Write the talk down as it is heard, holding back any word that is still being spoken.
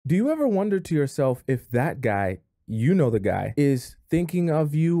Do you ever wonder to yourself if that guy, you know the guy, is thinking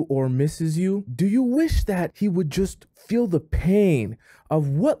of you or misses you? Do you wish that he would just feel the pain of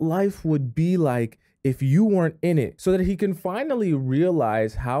what life would be like if you weren't in it, so that he can finally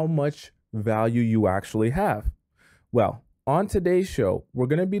realize how much value you actually have? Well, on today's show, we're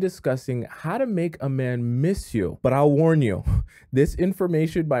going to be discussing how to make a man miss you. But I'll warn you, this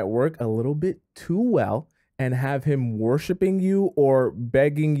information might work a little bit too well and have him worshiping you or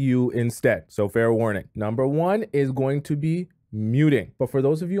begging you instead. So fair warning. Number one is going to be muting. But for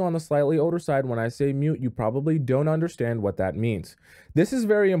those of you on the slightly older side, when I say mute, you probably don't understand what that means. This is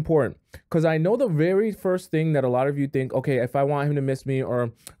very important because I know the very first thing that a lot of you think, okay, if I want him to miss me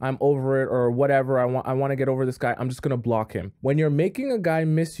or I'm over it or whatever, I want to get over this guy, I'm just going to block him. When you're making a guy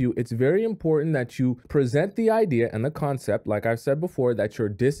miss you, it's very important that you present the idea and the concept, like I've said before, that you're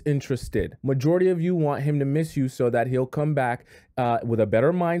disinterested. Majority of you want him to miss you so that he'll come back with a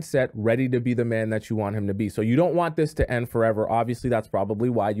better mindset, ready to be the man that you want him to be. So you don't want this to end forever. Obviously, that's probably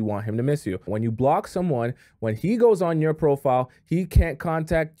why you want him to miss you. When you block someone, when he goes on your profile, he can't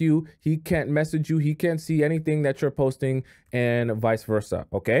contact you, he can't message you, he can't see anything that you're posting, and vice versa,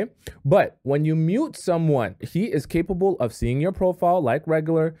 okay? But when you mute someone, he is capable of seeing your profile like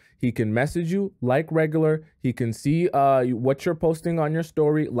regular, he can message you like regular, he can see what you're posting on your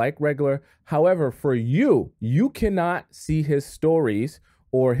story like regular. However, for you, you cannot see his stories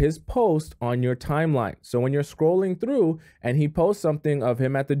or his post on your timeline. So when you're scrolling through and he posts something of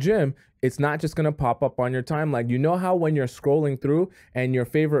him at the gym, it's not just going to pop up on your timeline. You know how when you're scrolling through and your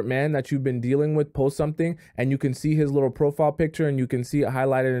favorite man that you've been dealing with posts something and you can see his little profile picture and you can see it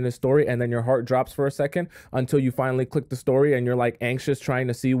highlighted in his story, and then your heart drops for a second until you finally click the story and you're like anxious trying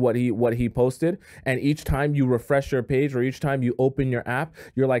to see what he posted. And each time you refresh your page or each time you open your app,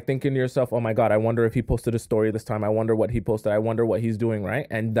 you're like thinking to yourself, oh my God, I wonder if he posted a story this time. I wonder what he posted. I wonder what he's doing, right?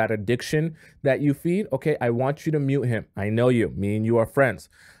 And that addiction that you feed, okay, I want you to mute him. I know you, me and you are friends.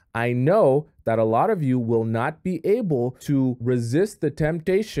 I know that a lot of you will not be able to resist the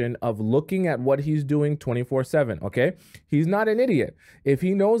temptation of looking at what he's doing 24/7, okay? He's not an idiot. If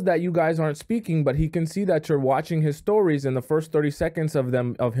he knows that you guys aren't speaking, but he can see that you're watching his stories in the first 30 seconds of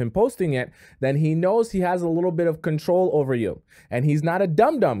him posting it, then he knows he has a little bit of control over you. And he's not a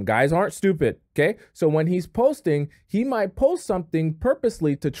dum-dum. Guys aren't stupid, okay? So when he's posting, he might post something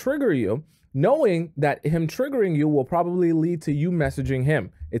purposely to trigger you, knowing that him triggering you will probably lead to you messaging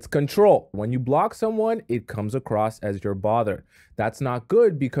him. It's control. When you block someone, it comes across as you're bothered. That's not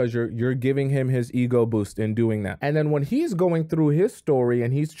good because you're giving him his ego boost in doing that. And then when he's going through his story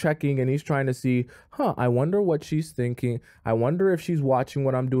and he's checking and he's trying to see, I wonder what she's thinking. I wonder if she's watching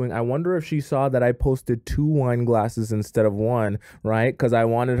what I'm doing. I wonder if she saw that I posted 2 wine glasses instead of 1, right? Because I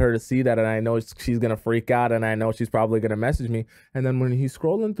wanted her to see that and I know she's going to freak out and I know she's probably going to message me. And then when he's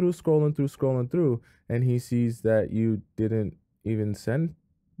scrolling through and he sees that you didn't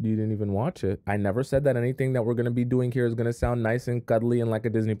even watch it. I never said that anything that we're going to be doing here is going to sound nice and cuddly and like a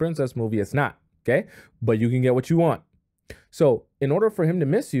Disney princess movie. It's not, okay? But you can get what you want. So in order for him to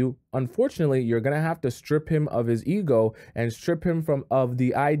miss you, unfortunately, you're going to have to strip him of his ego and strip him of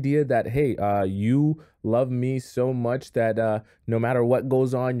the idea that, hey, you love me so much that no matter what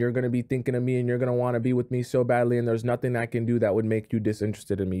goes on, you're going to be thinking of me and you're going to want to be with me so badly. And there's nothing I can do that would make you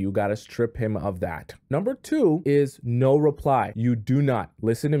disinterested in me. You got to strip him of that. Number 2 is no reply. You do not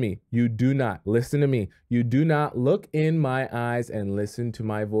listen to me. You do not listen to me. You do not look in my eyes and listen to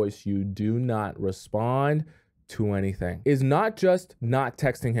my voice. You do not respond to anything. Is not just not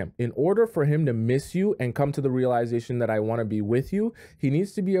texting him. In order for him to miss you and come to the realization that I want to be with you, he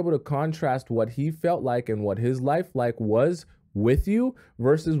needs to be able to contrast what he felt like and what his life like was with you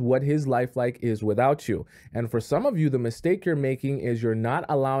versus what his life like is without you. And for some of you, the mistake you're making is you're not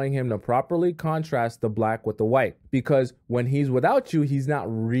allowing him to properly contrast the black with the white, because when he's without you, he's not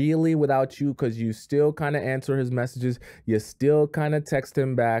really without you, because you still kind of answer his messages, you still kind of text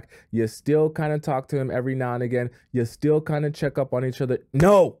him back, you still kind of talk to him every now and again, you still kind of check up on each other.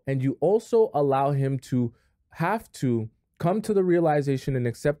 No. And you also allow him to have to come to the realization and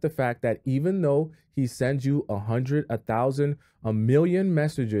accept the fact that even though he sends you 100, 1,000, 1,000,000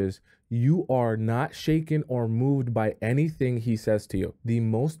 messages, you are not shaken or moved by anything he says to you. The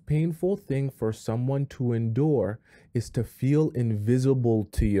most painful thing for someone to endure is to feel invisible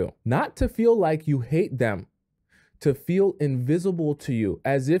to you, not to feel like you hate them, to feel invisible to you,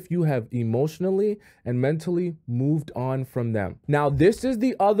 as if you have emotionally and mentally moved on from them. Now, this is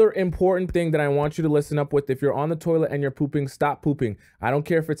the other important thing that I want you to listen up with. If you're on the toilet and you're pooping, stop pooping. I don't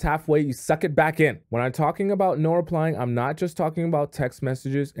care if it's halfway, you suck it back in. When I'm talking about no replying, I'm not just talking about text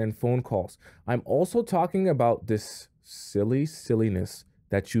messages and phone calls. I'm also talking about this silliness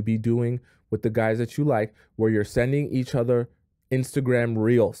that you be doing with the guys that you like, where you're sending each other Instagram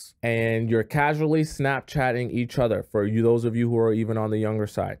reels and you're casually Snapchatting each other, for you, those of you who are even on the younger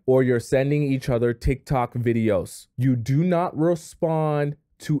side, or you're sending each other TikTok videos. You do not respond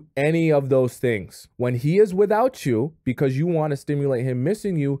to any of those things. When he is without you, because you want to stimulate him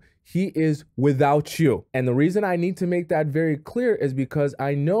missing you, he is without you. And the reason I need to make that very clear is because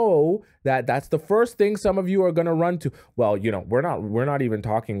I know that that's the first thing some of you are going to run to. Well, you know, we're not even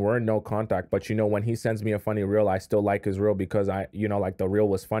talking, we're in no contact, but you know, when he sends me a funny reel, I still like his reel because like the reel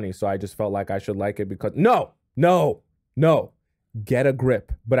was funny. So I just felt like I should like it because no. Get a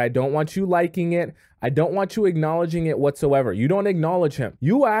grip. But I don't want you liking it. I don't want you acknowledging it whatsoever. You don't acknowledge him.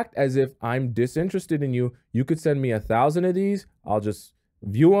 You act as if I'm disinterested in you. You could send me 1,000 of these. I'll just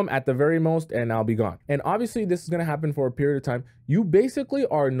view them at the very most and I'll be gone. And obviously this is going to happen for a period of time. You basically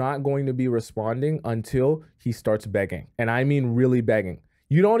are not going to be responding until he starts begging. And I mean really begging.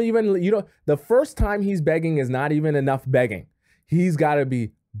 The first time he's begging is not even enough begging. He's got to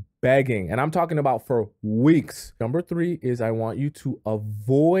be begging. And I'm talking about for weeks. Number 3 is I want you to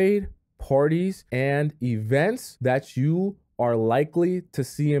avoid parties and events that you are likely to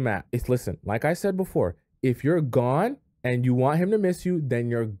see him at. Listen, like I said before, if you're gone and you want him to miss you, then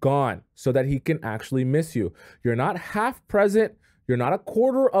you're gone so that he can actually miss you. You're not half present. You're not a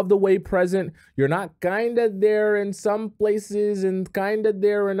quarter of the way present. You're not kind of there in some places and kind of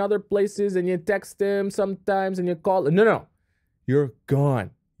there in other places, and you text him sometimes and you call. No. You're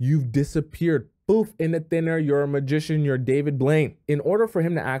gone. You've disappeared. Poof, in the thin air. You're a magician. You're David Blaine. In order for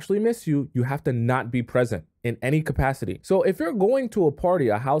him to actually miss you, you have to not be present in any capacity. So if you're going to a party,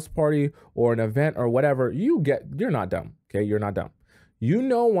 a house party or an event or whatever, you're not dumb. Okay, you're not dumb. You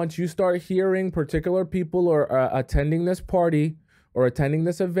know, once you start hearing particular people or attending this party or attending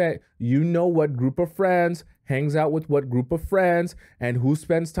this event, you know what group of friends hangs out with what group of friends and who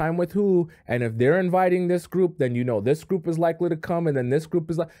spends time with who. And if they're inviting this group, then you know this group is likely to come and then this group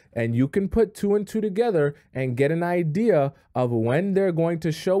is and you can put 2 and 2 together and get an idea of when they're going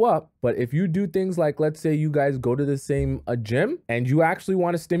to show up. But if you do things like, let's say you guys go to the same gym and you actually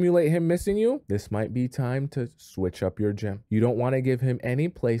want to stimulate him missing you, this might be time to switch up your gym. You don't want to give him any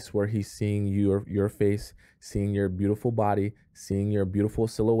place where he's seeing your face, seeing your beautiful body, seeing your beautiful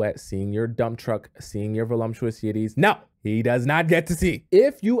silhouette, seeing your dump truck, seeing your voluptuous yitties. No, he does not get to see.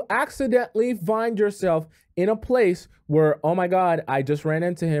 If you accidentally find yourself in a place where, oh my God, I just ran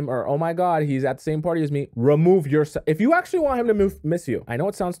into him, or oh my God, he's at the same party as me, remove yourself. If you actually want him to miss you, I know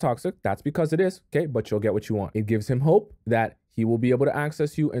it sounds toxic, that's because it is, okay, but you'll get what you want. It gives him hope that he will be able to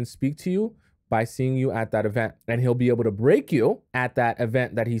access you and speak to you by seeing you at that event, and he'll be able to break you at that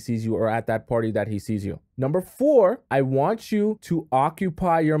event that he sees you or at that party that he sees you. Number 4, I want you to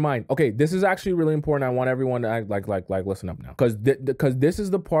occupy your mind. Okay, this is actually really important. I want everyone to act like listen up now, because this is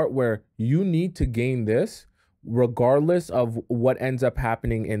the part where you need to gain this regardless of what ends up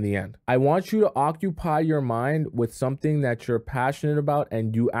happening in the end. I want you to occupy your mind with something that you're passionate about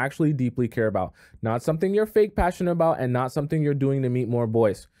and you actually deeply care about, not something you're fake passionate about and not something you're doing to meet more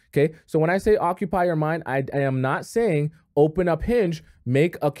boys. Okay, so when I say occupy your mind, I am not saying open up Hinge,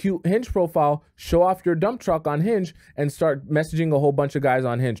 make a cute Hinge profile, show off your dump truck on Hinge, and start messaging a whole bunch of guys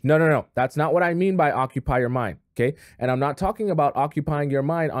on Hinge. No. That's not what I mean by occupy your mind, okay? And I'm not talking about occupying your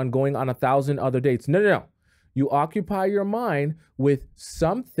mind on going on 1,000 other dates. No. You occupy your mind with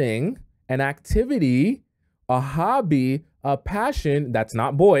something, an activity, a hobby, a passion that's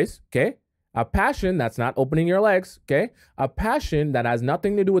not boys, okay? A passion that's not opening your legs, okay? A passion that has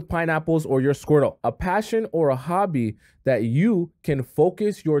nothing to do with pineapples or your Squirtle. A passion or a hobby that you can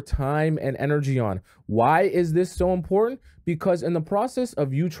focus your time and energy on. Why is this so important? Because in the process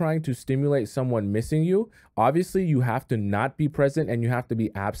of you trying to stimulate someone missing you, obviously you have to not be present and you have to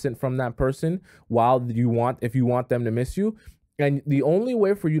be absent from that person if you want them to miss you. And the only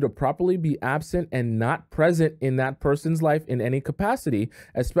way for you to properly be absent and not present in that person's life in any capacity,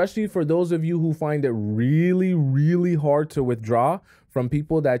 especially for those of you who find it really, really hard to withdraw from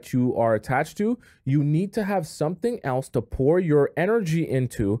people that you are attached to, you need to have something else to pour your energy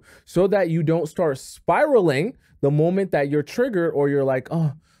into so that you don't start spiraling the moment that you're triggered or you're like,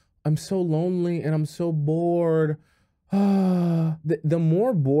 oh, I'm so lonely and I'm so bored. The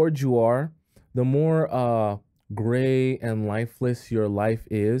more bored you are, the more gray and lifeless your life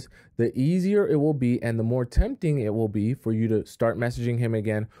is, the easier it will be and the more tempting it will be for you to start messaging him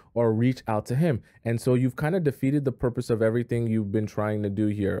again or reach out to him. And so you've kind of defeated the purpose of everything you've been trying to do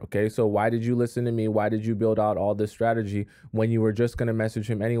here, okay? So why did you listen to me? Why did you build out all this strategy when you were just going to message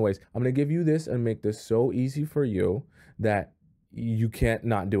him anyways? I'm going to give you this and make this so easy for you that you can't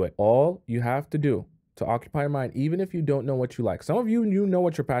not do it. All you have to do to occupy your mind, even if you don't know what you like. Some of you, you know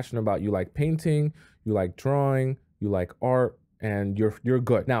what you're passionate about. You like painting, you like drawing, you like art, and you're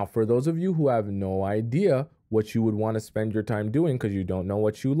good. Now, for those of you who have no idea what you would want to spend your time doing because you don't know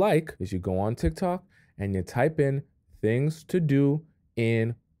what you like, is you go on TikTok and you type in things to do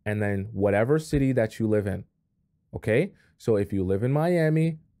in, and then whatever city that you live in. Okay? So if you live in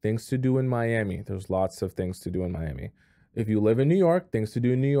Miami, things to do in Miami. There's lots of things to do in Miami. If you live in New York, things to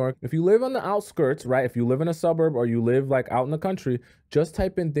do in New York. If you live on the outskirts, right? If you live in a suburb or you live like out in the country, just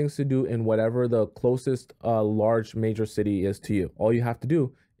type in things to do in whatever the closest large major city is to you. All you have to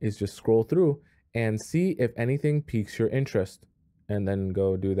do is just scroll through and see if anything piques your interest, and then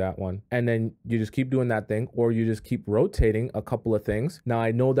go do that one. And then you just keep doing that thing, or you just keep rotating a couple of things. Now,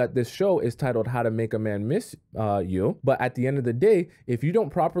 I know that this show is titled How to Make a Man Miss You, but at the end of the day, if you don't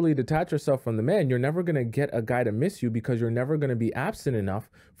properly detach yourself from the man, you're never gonna get a guy to miss you, because you're never gonna be absent enough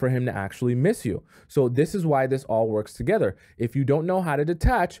for him to actually miss you. So this is why this all works together. If you don't know how to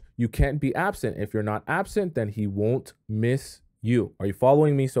detach, you can't be absent. If you're not absent, then he won't miss you. Are you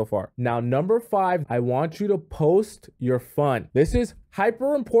following me so far? Now, number 5, I want you to post your fun. This is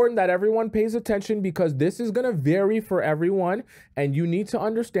hyper important that everyone pays attention, because this is going to vary for everyone, and you need to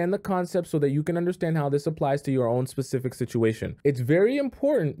understand the concept so that you can understand how this applies to your own specific situation. It's very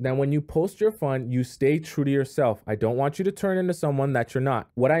important that when you post your fun, you stay true to yourself. I don't want you to turn into someone that you're not.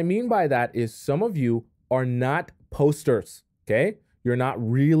 What I mean by that is some of you are not posters, okay? You're not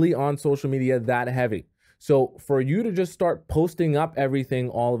really on social media that heavy. So for you to just start posting up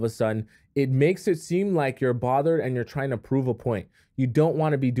everything all of a sudden, it makes it seem like you're bothered and you're trying to prove a point. You don't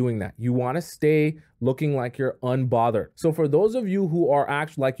want to be doing that. You want to stay looking like you're unbothered. So for those of you who are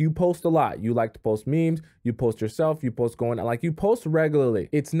actually, like, you post a lot, you like to post memes, you post yourself, you post you post regularly.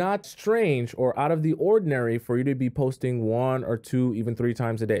 It's not strange or out of the ordinary for you to be posting 1 or 2, even 3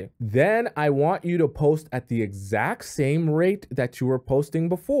 times a day. Then I want you to post at the exact same rate that you were posting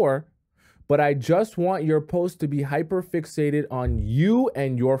before, but I just want your post to be hyper fixated on you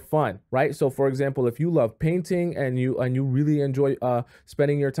and your fun, right? So for example, if you love painting and you really enjoy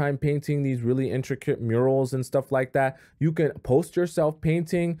spending your time painting these really intricate murals and stuff like that, you can post yourself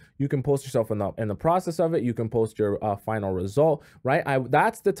painting, you can post yourself in the process of it, you can post your final result, right?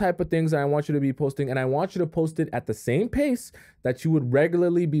 That's the type of things that I want you to be posting, and I want you to post it at the same pace that you would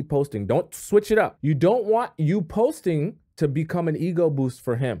regularly be posting. Don't switch it up. You don't want you posting to become an ego boost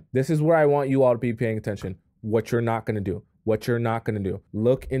for him. This is where I want you all to be paying attention. What you're not going to do. What you're not going to do.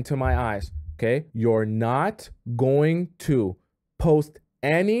 Look into my eyes, okay? You're not going to post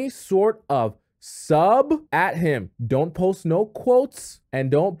any sort of sub at him. Don't post no quotes,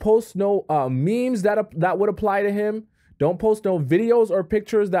 and don't post no memes that would apply to him. Don't post no videos or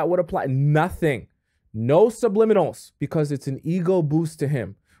pictures that would apply. Nothing. No subliminals, because it's an ego boost to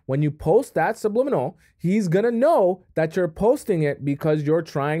him. When you post that subliminal, he's going to know that you're posting it because you're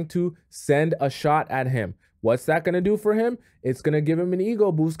trying to send a shot at him. What's that going to do for him? It's going to give him an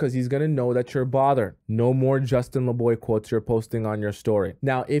ego boost because he's going to know that you're bothered. No more Justin LeBoy quotes you're posting on your story.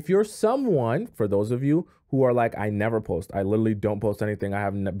 Now, if you're someone, for those of you who are like, I never post, I literally don't post anything, I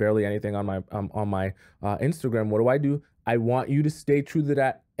have barely anything on my Instagram, what do? I want you to stay true to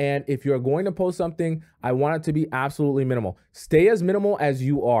that. And if you're going to post something, I want it to be absolutely minimal. Stay as minimal as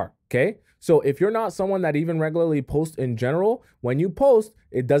you are, okay? So if you're not someone that even regularly posts in general, when you post,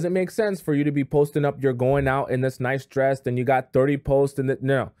 it doesn't make sense for you to be posting up, you're going out in this nice dress and you got 30 posts and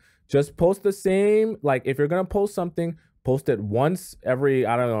no. Just post the same. Like, if you're going to post something, post it once every,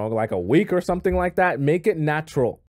 I don't know, like a week or something like that. Make it natural.